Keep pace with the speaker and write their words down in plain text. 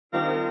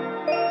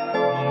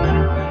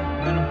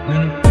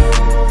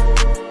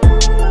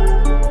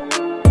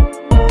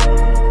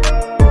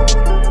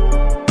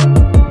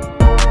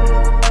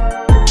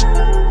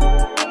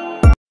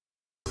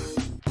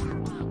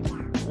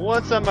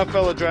What's up, my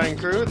fellow Dragon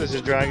crew? This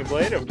is Dragon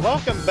Blade, and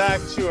welcome back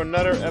to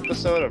another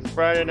episode of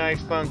Friday Night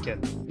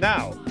Funkin'.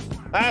 Now,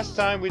 last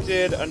time we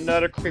did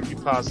another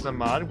creepypasta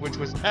mod, which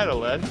was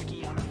Edeled.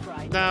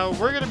 Now,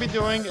 we're going to be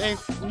doing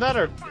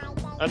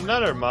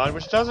another mod,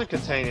 which doesn't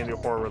contain any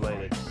horror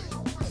related.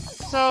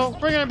 So,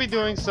 we're going to be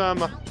doing some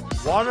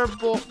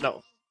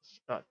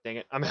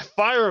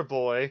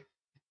Fireboy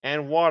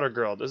and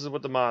Watergirl. This is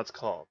what the mod's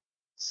called.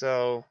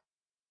 So,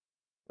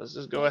 let's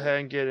just go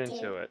ahead and get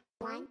into it.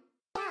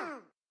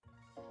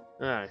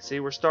 Alright, see,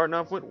 we're starting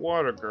off with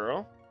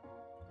Watergirl.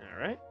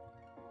 Alright.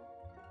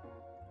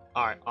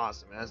 Alright,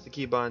 awesome. That's the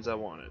keybinds I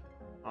wanted.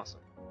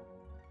 Awesome.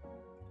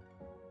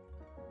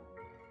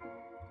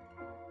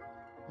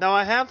 Now,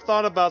 I have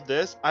thought about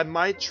this. I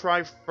might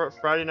try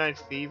Friday Night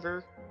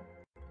Fever.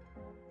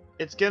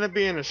 It's gonna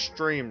be in a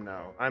stream,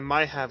 though. I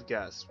might have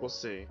guests. We'll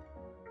see.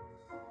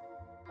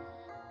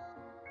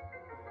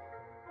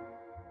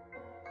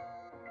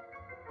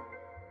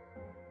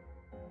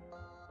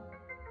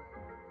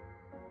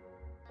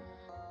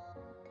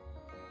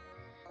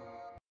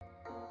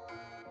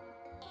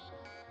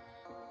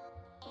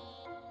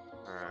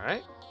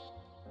 Alright.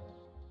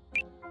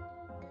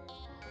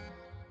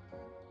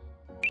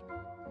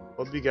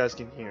 Hope you guys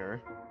can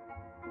hear.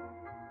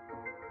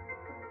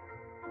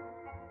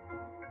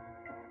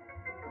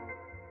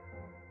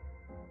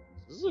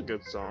 This is a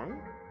good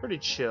song. Pretty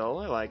chill.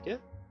 I like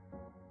it.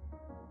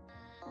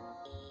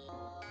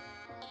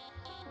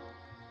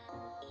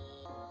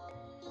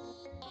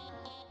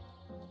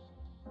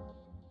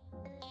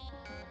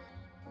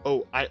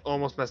 Oh, I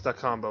almost messed that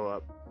combo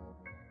up.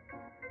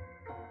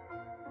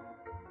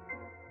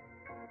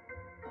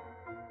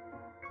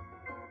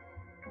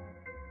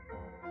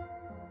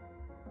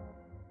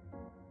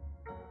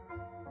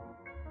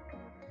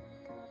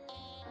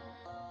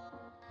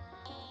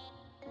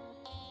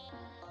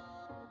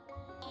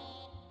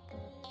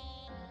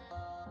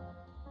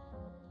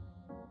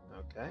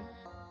 Okay.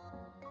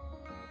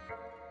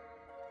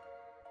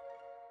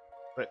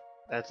 Wait,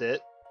 that's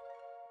it?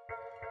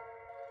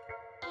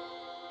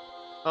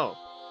 Oh,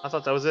 I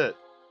thought that was it.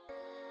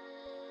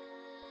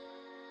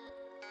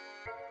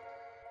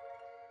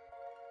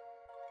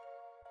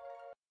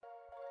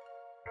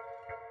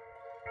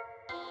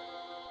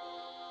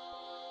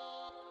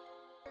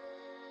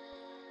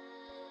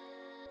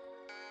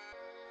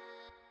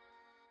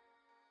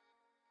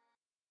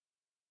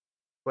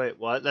 Wait,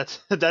 what?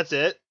 That's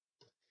it?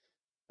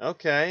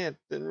 Okay, it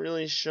didn't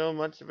really show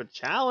much of a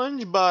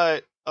challenge,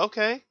 but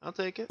okay, I'll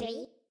take it.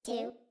 3,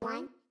 2,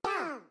 1,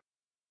 go!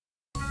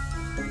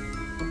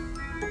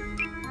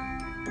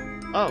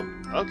 Oh,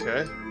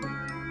 okay.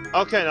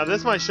 Okay, now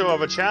this might show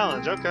up a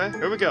challenge. Okay,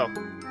 here we go.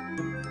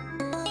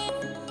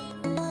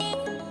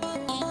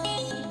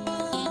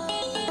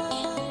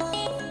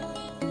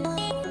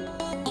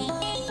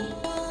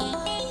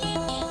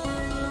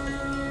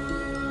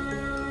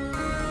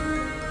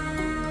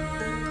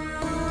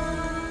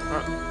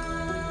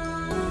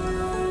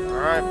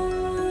 Alright.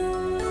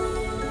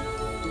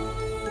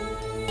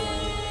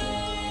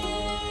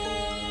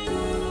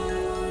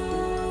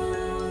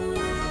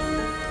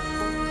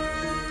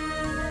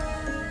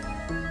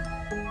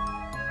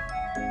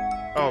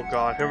 Oh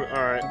god,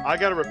 alright. I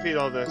gotta repeat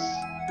all this.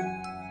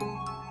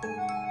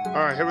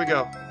 Alright, here we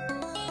go.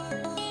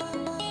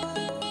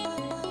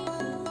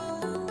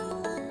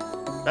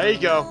 There you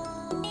go.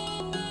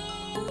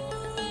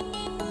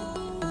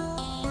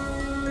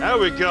 There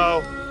we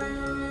go.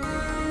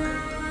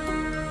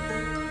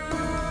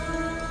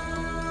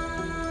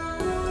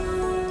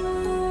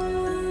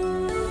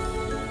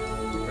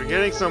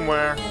 Getting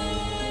somewhere.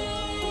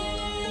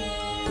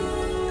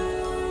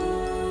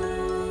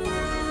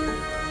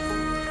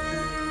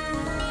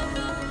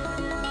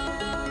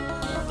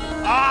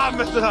 Ah, I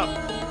messed it up.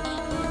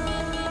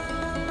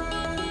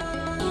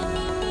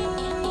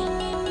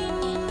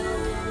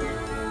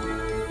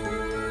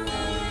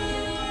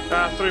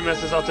 Ah, 3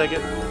 misses, I'll take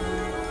it.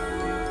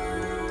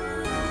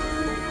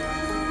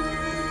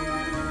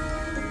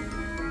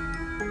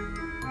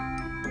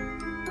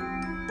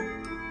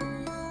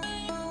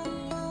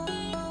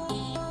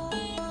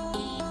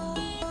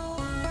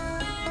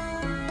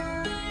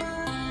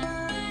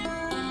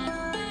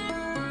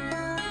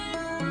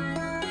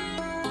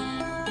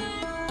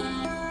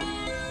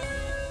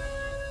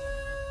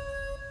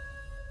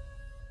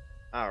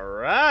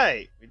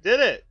 Alright, we did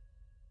it.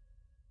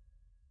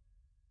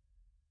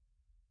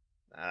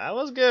 That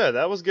was good,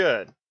 that was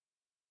good.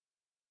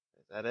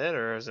 Is that it,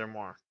 or is there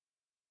more?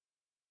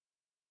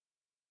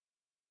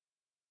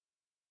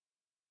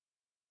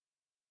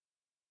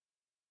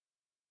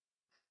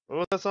 What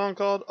was that song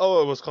called?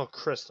 Oh, it was called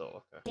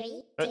Crystal.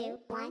 Okay. 3, 2,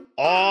 1.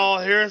 Oh,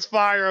 here's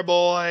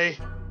Fireboy.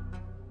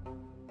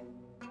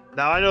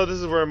 Now I know this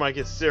is where it might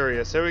get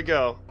serious. Here we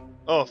go.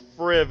 Oh,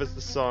 Friv is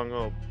the song.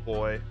 Oh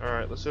boy.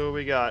 Alright, let's see what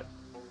we got.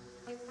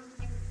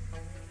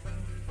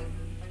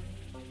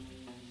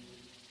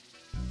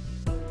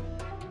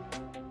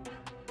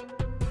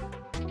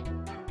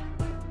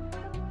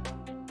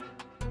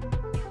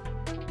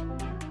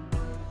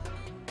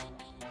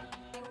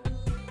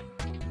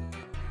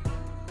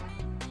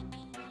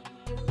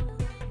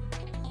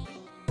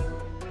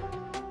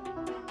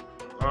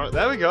 Alright,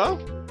 there we go.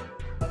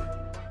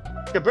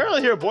 I can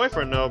barely hear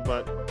boyfriend though,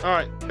 but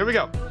alright, here we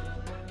go.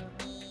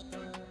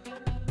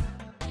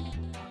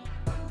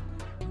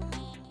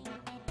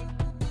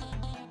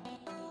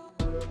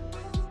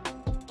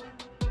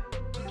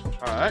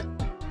 Alright.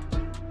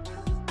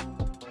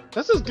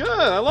 This is good,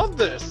 I love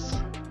this.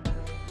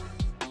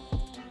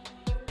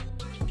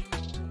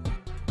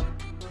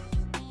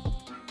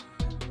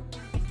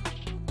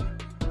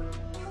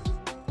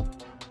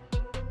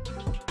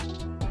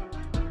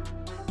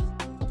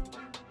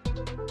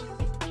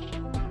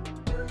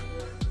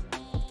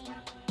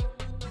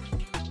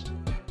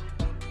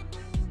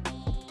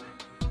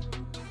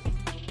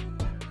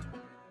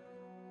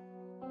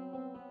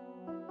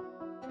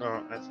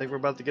 Oh, I think we're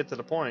about to get to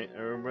the point.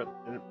 I'm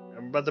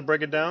about to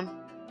break it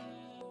down.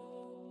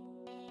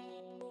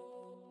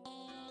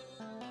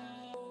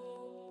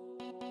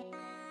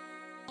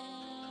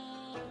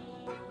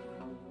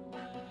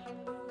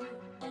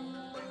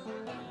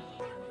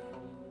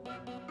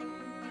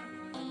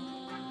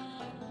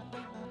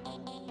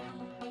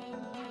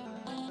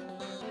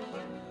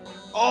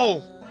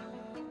 Oh!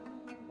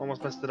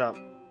 Almost messed it up.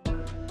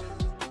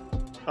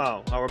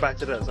 Oh, we're back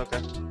to this.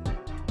 Okay.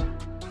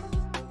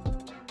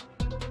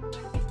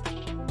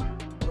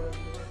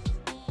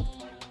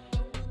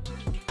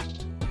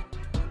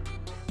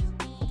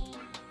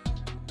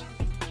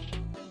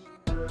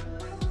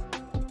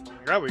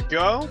 There we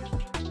go.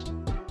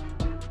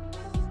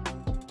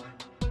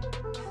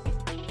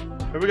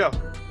 Here we go.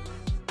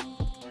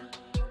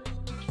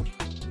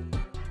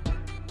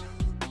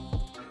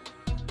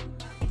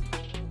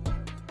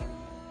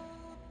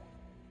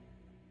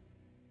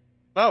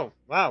 Oh,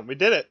 wow, we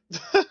did it. Is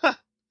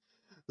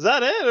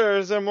that it, or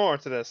is there more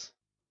to this?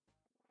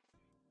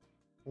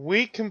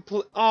 We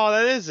complete. Oh,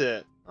 that is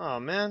it. Oh,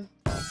 man.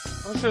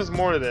 I'm sure there's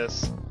more to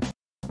this.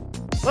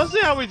 Let's see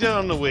how we did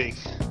on the week.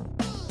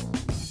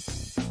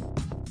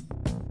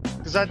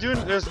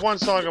 Because there's one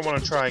song I want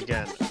to try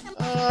again.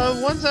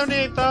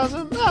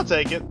 178,000? I'll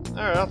take it.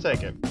 Alright, I'll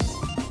take it.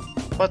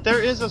 But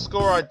there is a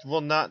score I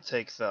will not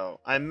take, though.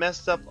 I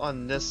messed up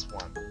on this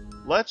one.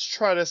 Let's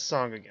try this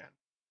song again.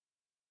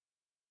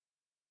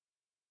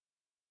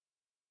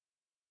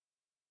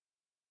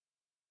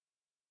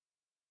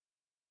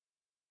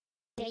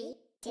 Three,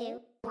 two,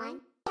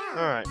 one, go!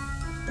 Alright.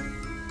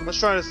 Let's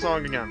try this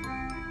song again.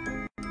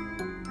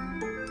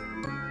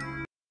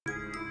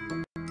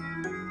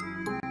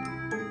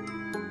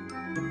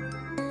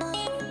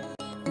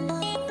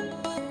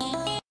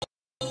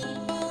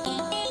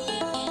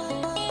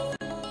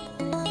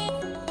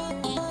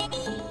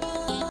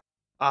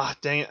 Ah,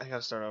 dang it, I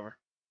gotta start over.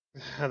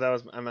 I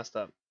messed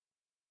up.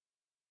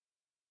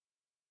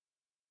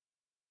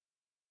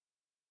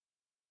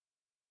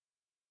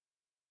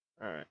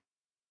 Alright.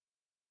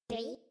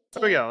 Three,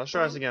 There we go, let's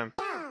try this again.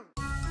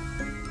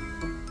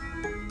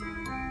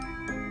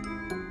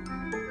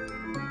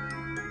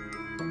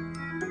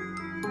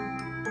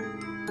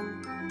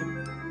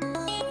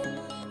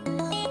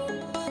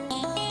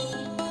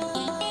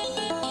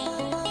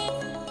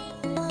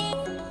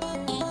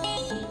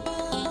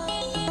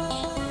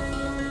 go!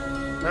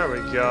 There we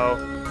go.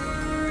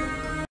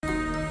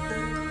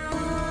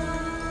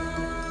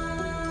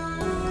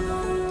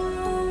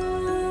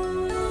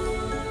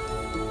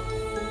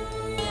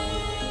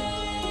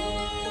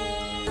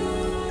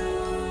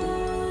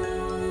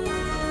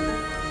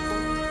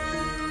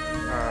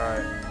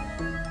 Alright.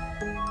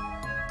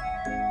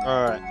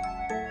 Alright.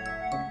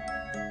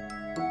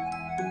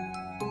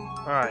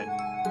 Alright.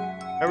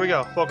 Here we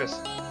go, focus.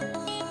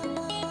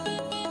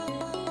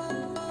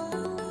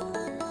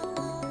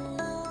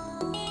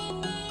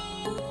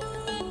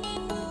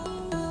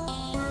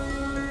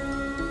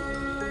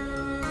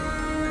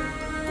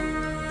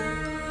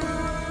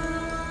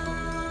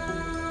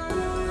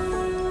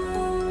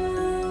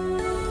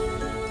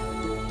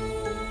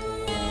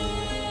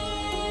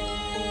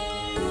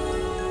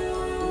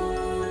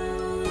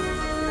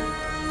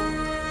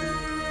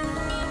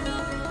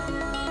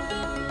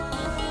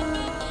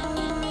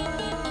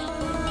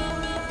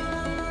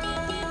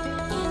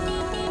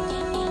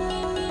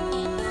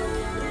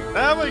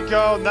 There we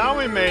go, now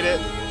we made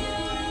it.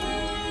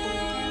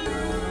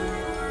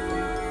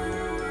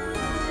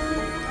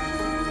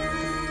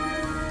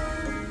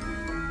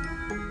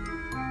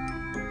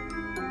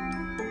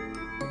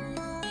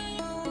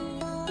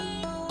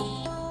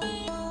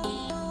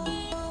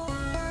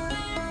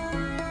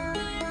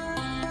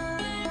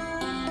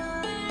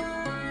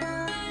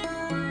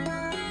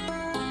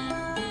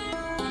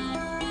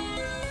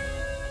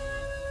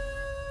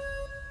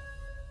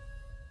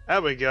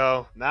 There we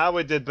go. Now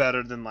we did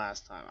better than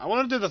last time. I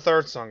want to do the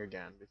third song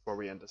again before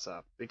we end this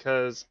up,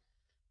 because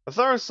the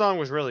third song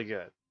was really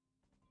good.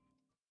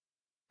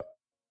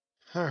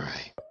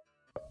 Alright.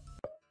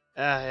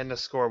 And the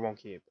score won't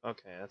keep.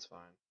 Okay, that's fine.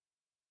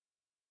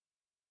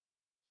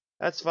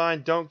 That's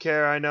fine. Don't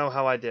care. I know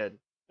how I did.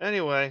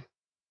 Anyway.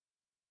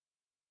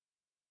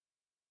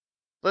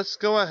 Let's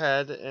go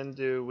ahead and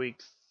do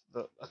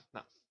no,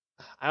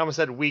 I almost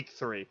said week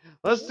 3.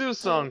 Let's do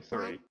song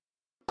 3.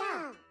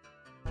 Go!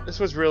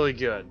 This was really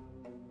good.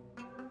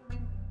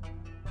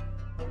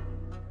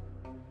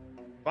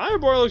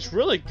 Fireboy looks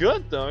really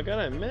good, though, I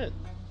gotta admit.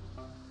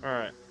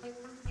 Alright.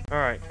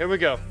 Alright, here we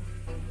go.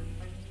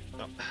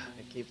 Oh,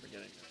 I keep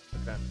forgetting.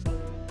 Okay.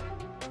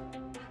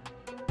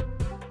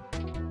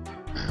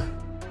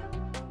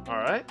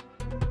 Alright.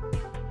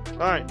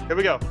 Alright, here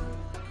we go.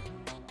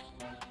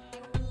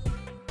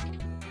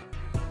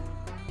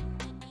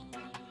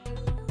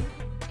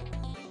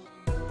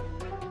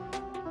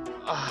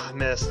 Ah, I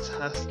missed.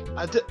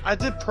 I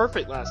did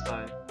perfect last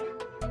time.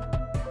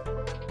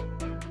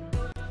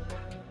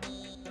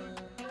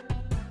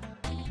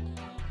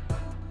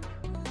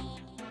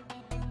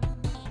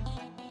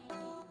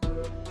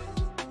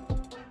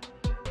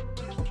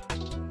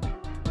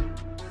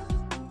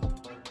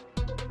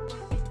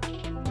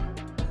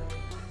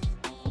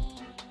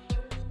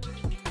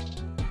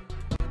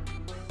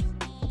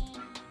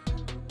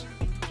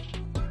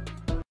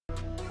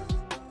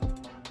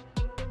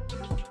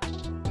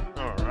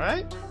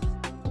 Alright.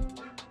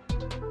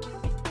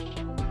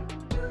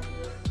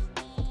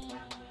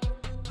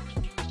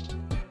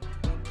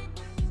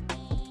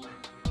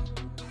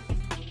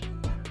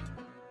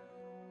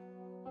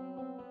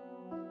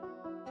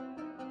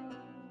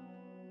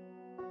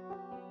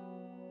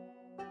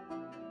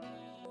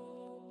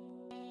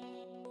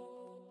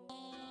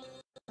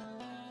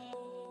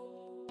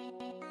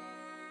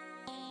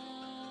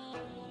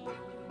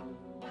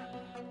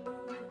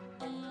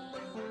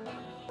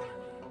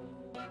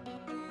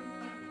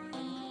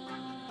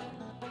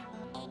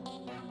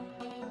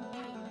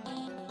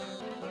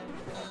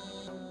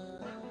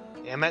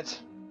 Damn it.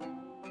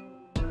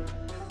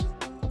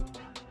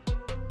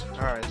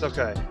 Alright, it's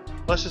okay.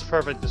 Let's just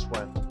perfect this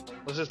win.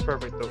 Let's just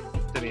perfect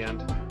to the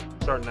end.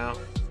 Start now.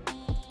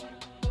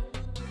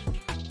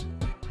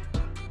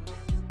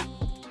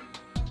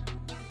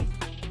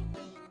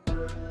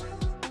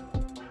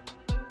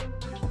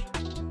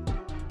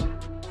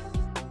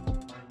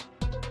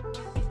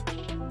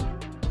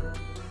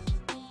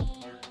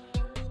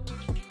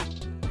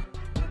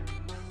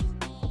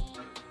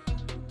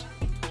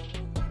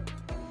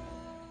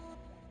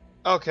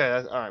 Okay,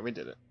 alright, we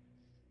did it.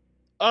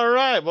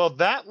 Alright, well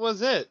that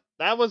was it.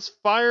 That was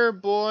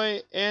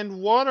Fireboy and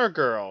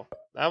Watergirl.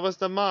 That was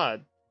the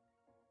mod.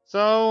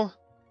 So,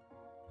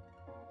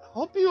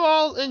 hope you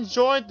all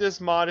enjoyed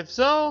this mod. If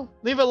so,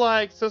 leave a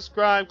like,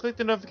 subscribe, click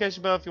the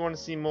notification bell if you want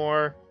to see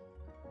more.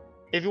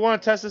 If you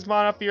want to test this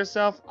mod out for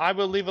yourself, I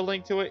will leave a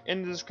link to it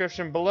in the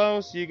description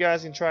below so you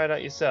guys can try it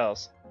out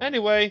yourselves.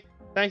 Anyway,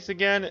 thanks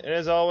again, and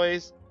as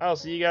always, I'll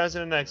see you guys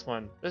in the next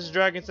one. This is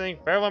Dragon saying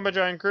farewell, my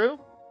Dragon crew.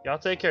 Y'all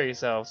take care of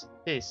yourselves.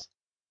 Peace.